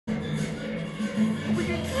We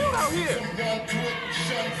get killed out here. Get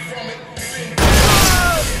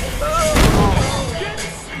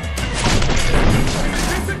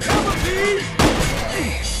some cover, please.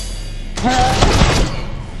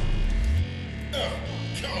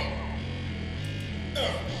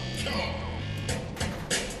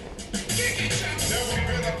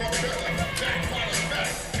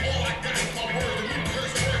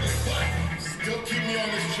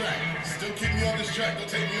 Still keep me on this track, don't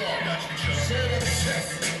take me off. Got you, Chuck. Shirt on the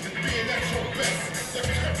chest, it's being at your best. The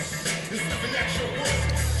curse is living at your worst.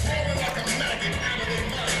 Crawling like a maggot out of their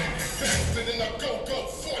mind. Faster than a go-go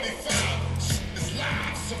 45. It's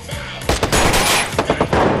live, survive.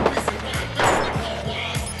 Reason why best like all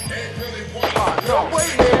wise. Ain't really wise. No,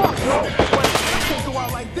 wait, man. No, wait. I can't go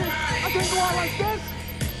out like this. I can't go out like this.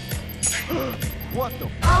 What the?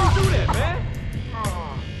 How do you do that, man?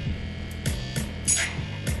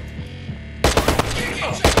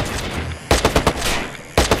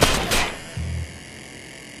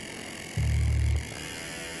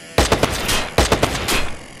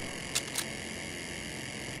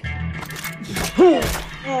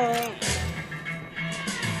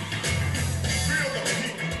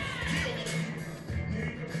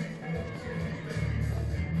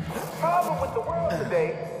 Problem with the world today,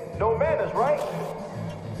 no manners, right?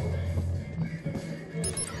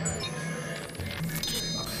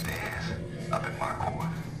 Upstairs, up in my court.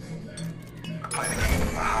 I play the game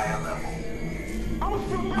from a higher level.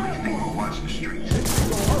 Police think we'll watch the streets.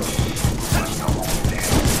 Watch the whole damn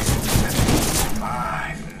city. That's the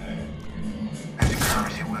fine. That's the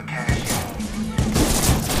currency we'll cash in.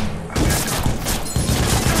 I better go.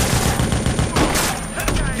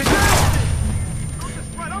 Get down! Don't just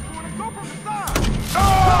run up on him. Go from the side.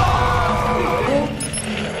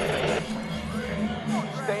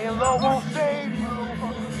 Staying low won't save you.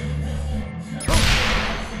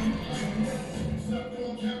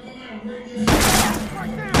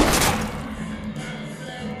 Right there.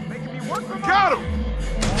 Making me work for my... Got him!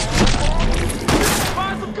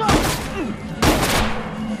 Find some cover!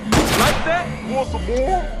 Like that? Want some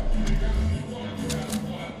more?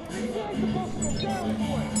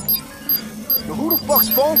 Yo, who the fuck's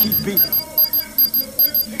phone keep beeping?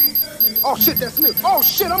 Oh shit, that's me. Oh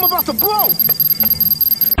shit, I'm about to blow!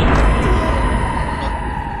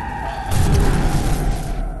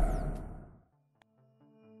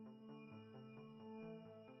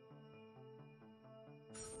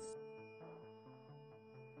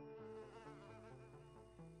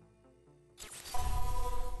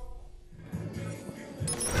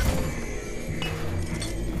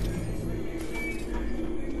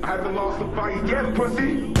 I haven't lost a fight yet, pussy.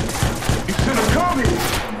 You should have come here.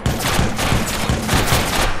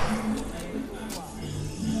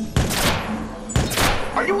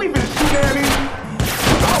 Are you even shooting at me?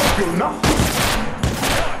 I don't feel nothing.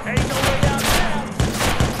 Ain't no way out now.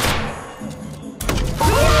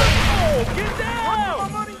 Oh, get down! My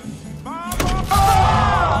money.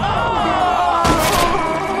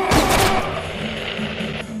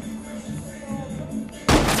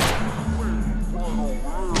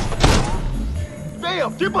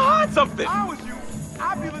 Damn, get behind something! I was you.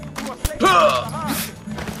 I'd be looking for a safe behind you.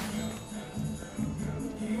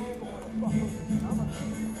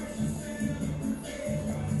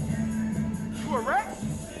 You a rat?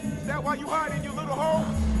 Is that why you hide in your little hole?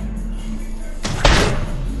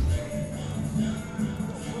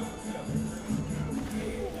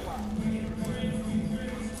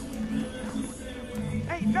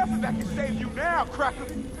 Ain't nothing that can save you now, cracker.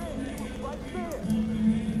 Right there.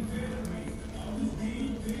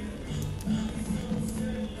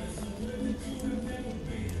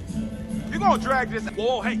 You gonna drag this?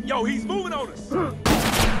 Whoa, hey, yo, he's moving on us.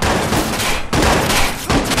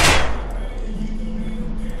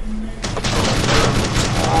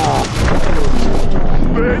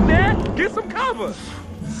 Birdman, get some cover.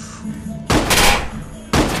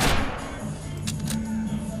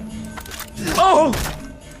 Oh!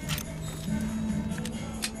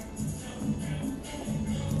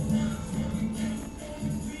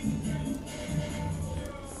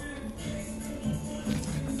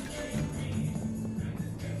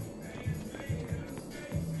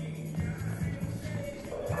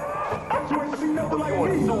 You ain't seen nothing like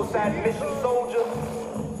me. Suicide mission, soldier.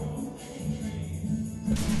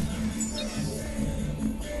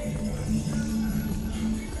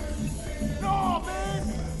 No, man!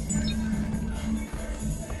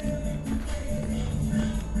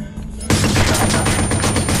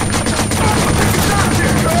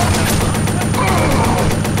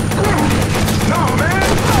 No, man!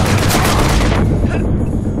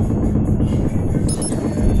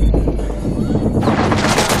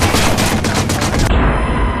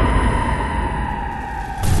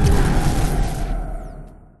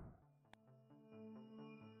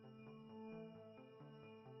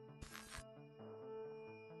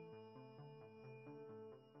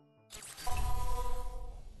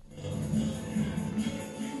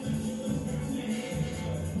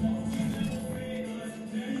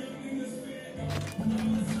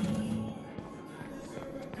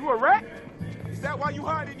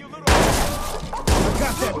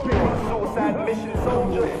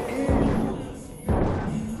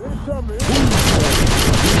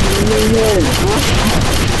 We are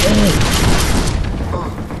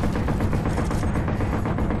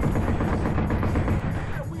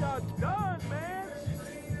done, man.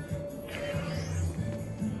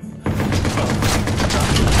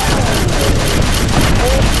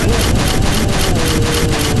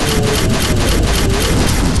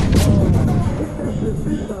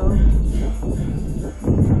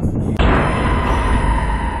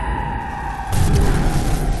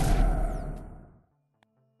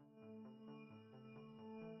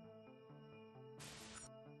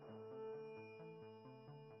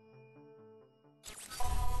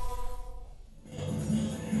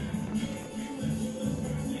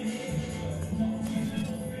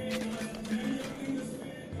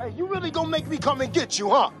 Hey, you really gonna make me come and get you,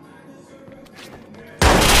 huh?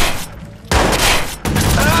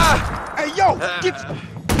 Hey, yo, get...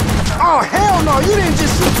 Oh, hell no, you didn't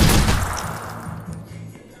just shoot...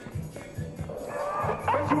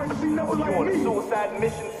 You ain't seen nothing like me. You on a suicide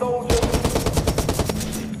mission, soldier?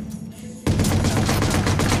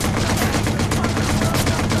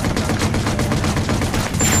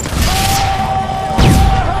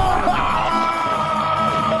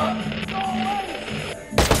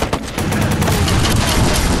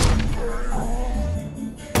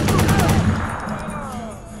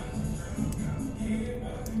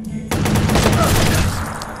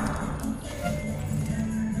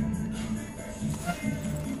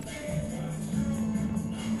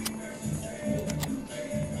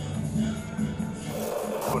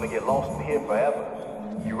 Gonna get lost in here forever.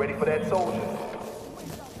 You ready for that, soldier?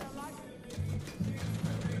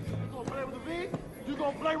 You gonna play with the V? You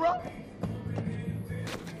gonna play rough?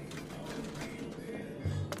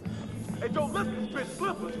 Hey, Joe, listen, spit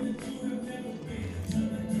slippers.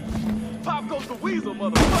 Pop goes the weasel,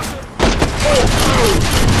 motherfucker.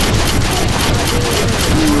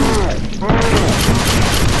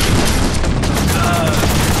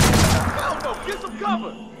 Hell no, get some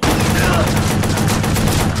cover.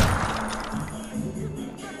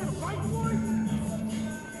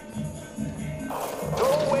 No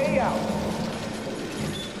way out.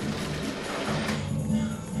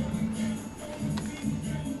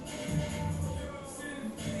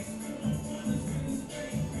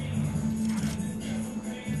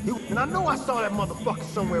 And I know I saw that motherfucker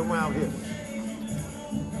somewhere around here.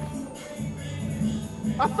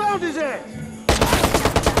 I found his ass!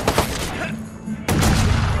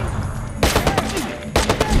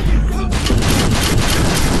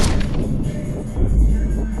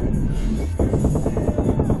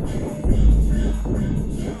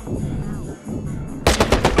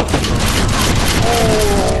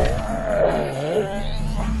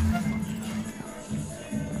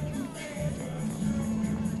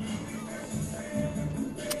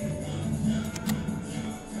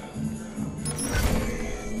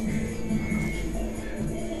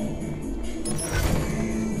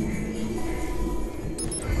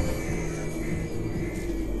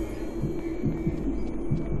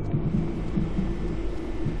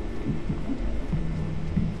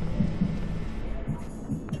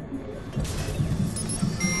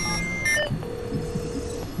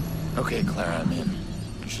 Okay, Clara, I'm in.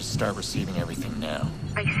 You should start receiving everything now.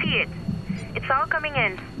 I see it. It's all coming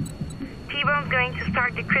in. T-Bone's going to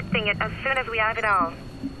start decrypting it as soon as we have it all.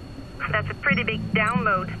 That's a pretty big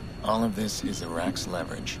download. All of this is Iraq's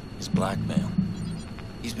leverage, his blackmail.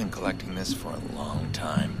 He's been collecting this for a long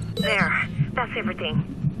time. There. That's everything.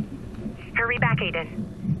 Hurry back,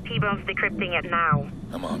 Aiden. T-Bone's decrypting it now.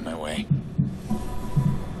 I'm on my way.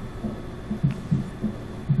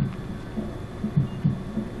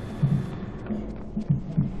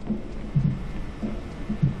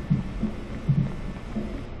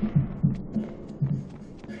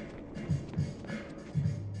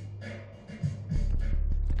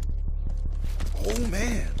 Oh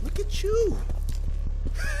man, look at you.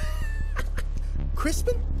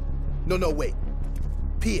 Crispin? No, wait.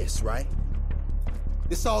 Pierce, right?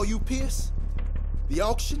 This all you, Pierce? The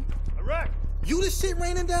auction? Iraq. You the shit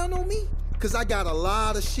raining down on me? Cause I got a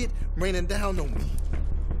lot of shit raining down on me.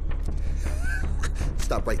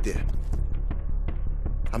 Stop right there.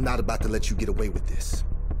 I'm not about to let you get away with this.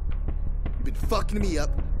 You've been fucking me up,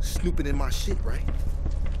 snooping in my shit, right?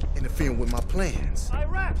 Interfering with my plans.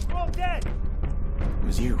 Iraq, we're all dead. It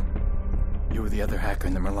was you. You were the other hacker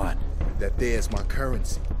in the Merlot. That there's my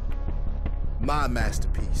currency. My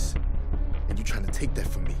masterpiece. And you trying to take that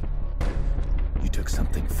from me. You took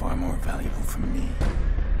something far more valuable from me.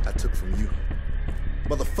 I took from you.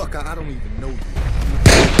 Motherfucker, I don't even know you.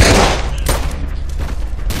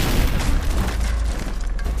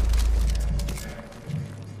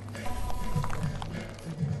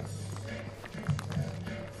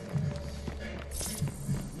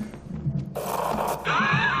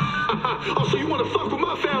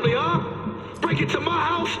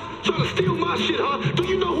 my shit, huh? Do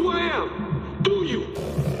you know who I am? Do you?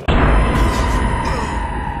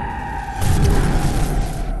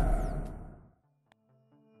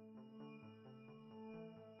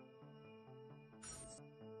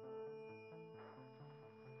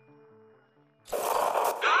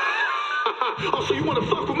 Oh, so you wanna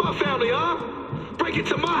fuck with my family, huh? Break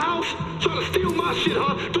into my house? Try to steal my shit,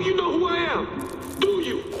 huh? Do you know who I am? Do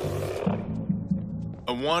you?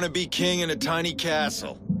 A wannabe king in a tiny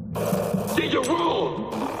castle. Then you're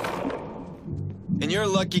wrong! And you're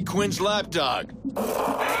Lucky Quinn's lapdog.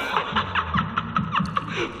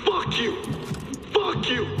 Fuck you! Fuck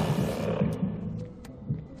you!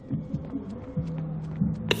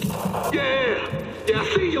 Yeah,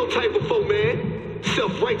 I seen your type before, man.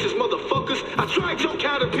 Self-righteous motherfuckers. I tried your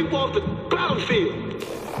kind of people off the battlefield.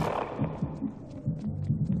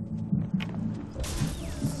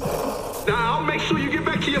 Now, I'll make sure you get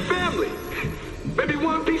back to your family. Maybe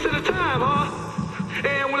one piece at a time, huh?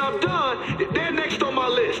 And when I'm done, they're next on my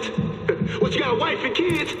list. What, you got a wife and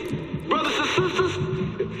kids? Brothers and sisters?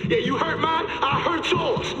 Yeah, you hurt mine, I hurt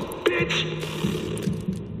yours, bitch.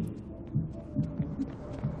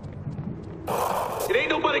 It ain't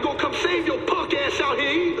nobody gonna come save your punk ass out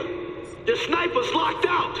here either. Your sniper's locked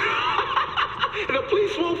out. And the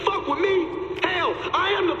police won't fuck with me. Hell, I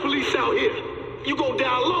am the police out here. You go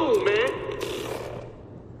down alone, man.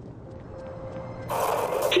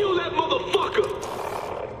 Kill that motherfucker.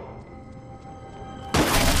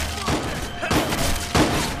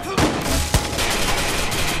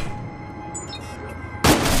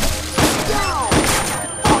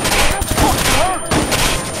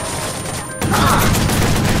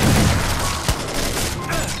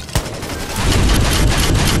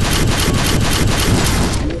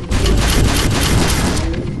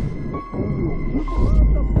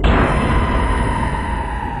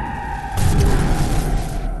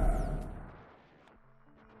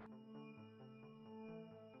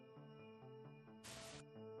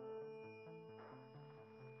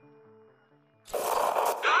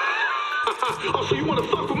 Oh, so you wanna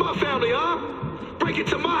fuck with my family, huh? Break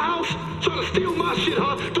into my house? Try to steal my shit,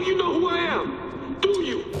 huh? Do you know who I am? Do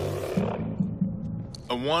you?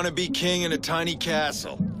 A wannabe king in a tiny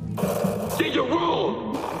castle. Then you're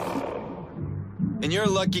wrong! And you're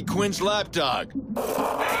Lucky Quinn's lapdog.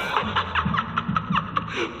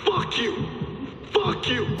 Fuck you! Fuck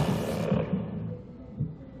you!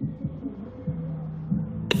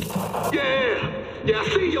 Yeah, I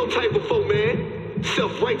seen your type before, man.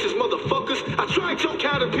 Self-righteous motherfuckers. I tried your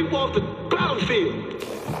kind of people off the battlefield.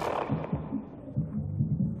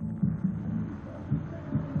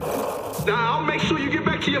 Now, I'll make sure you get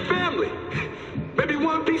back to your family. Maybe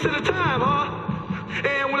one piece at a time, huh?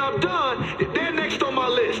 And when I'm done, they're next on my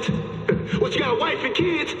list. What, you got a wife and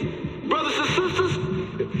kids? Brothers and sisters?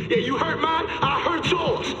 Yeah, you hurt mine, I hurt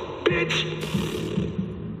yours, bitch.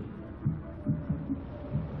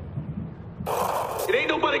 It ain't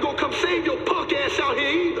nobody gonna come save your punk ass out here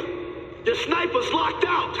either. Your sniper's locked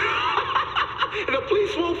out. And the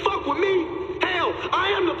police won't fuck with me. Hell,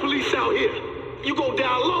 I am the police out here. You go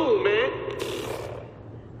down alone, man.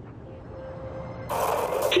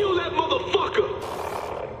 Kill that motherfucker.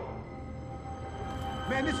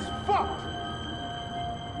 Man, this is fucked.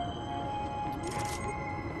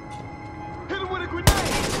 Hit him with a grenade.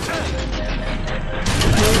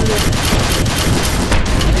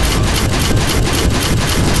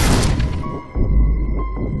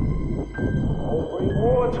 Bring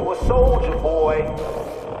war to a soldier, boy.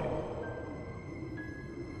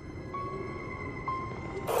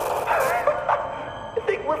 You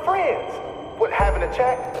think we're friends? What, having a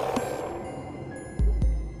chat?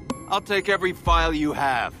 I'll take every file you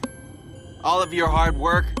have. All of your hard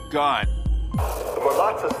work, gone. The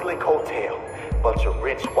Murata Slick Hotel. Bunch of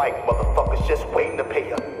rich white motherfuckers just waiting to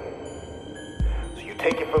pay up. So you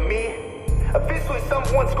take it from me, eventually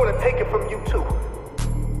someone's gonna take it from you too.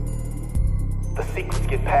 The secrets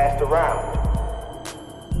get passed around.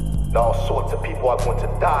 And all sorts of people are going to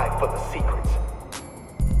die for the secrets.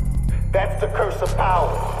 That's the curse of power.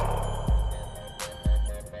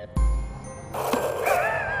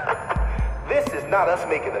 This is not us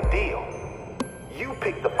making a deal. You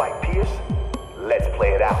pick the fight, Pierce. Let's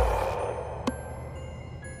play it out.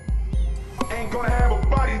 Ain't gonna have a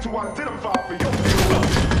body to identify for your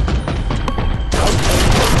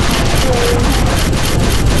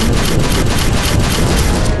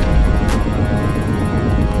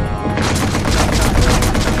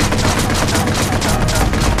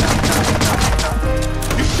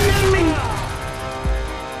You shitting me?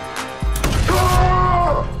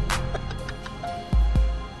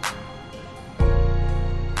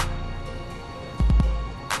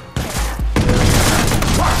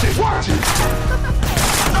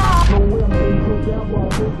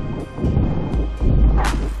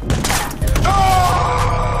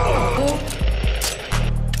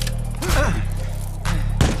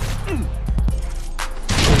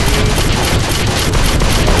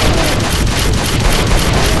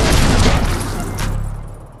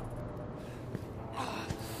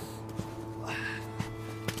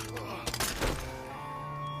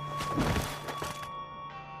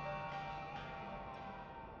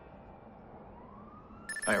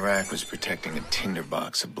 Iraq was protecting a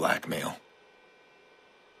tinderbox of blackmail.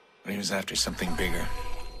 But he was after something bigger.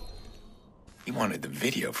 He wanted the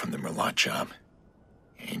video from the Merlot job.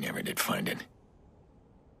 He never did find it.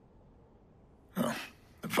 Well,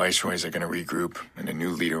 the viceroys are gonna regroup, and a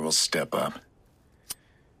new leader will step up.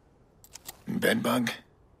 And Bedbug?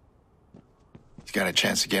 He's got a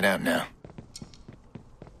chance to get out now.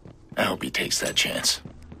 I hope he takes that chance.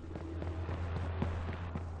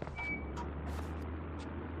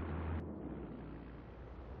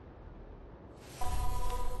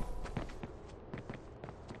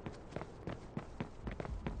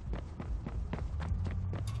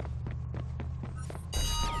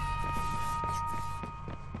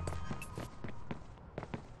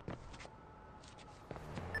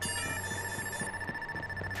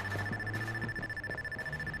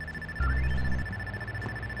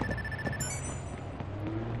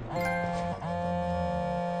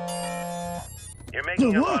 You're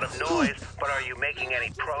making a lot of noise, but are you making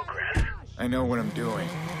any progress? I know what I'm doing.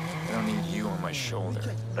 I don't need you on my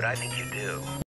shoulder. But I think you do.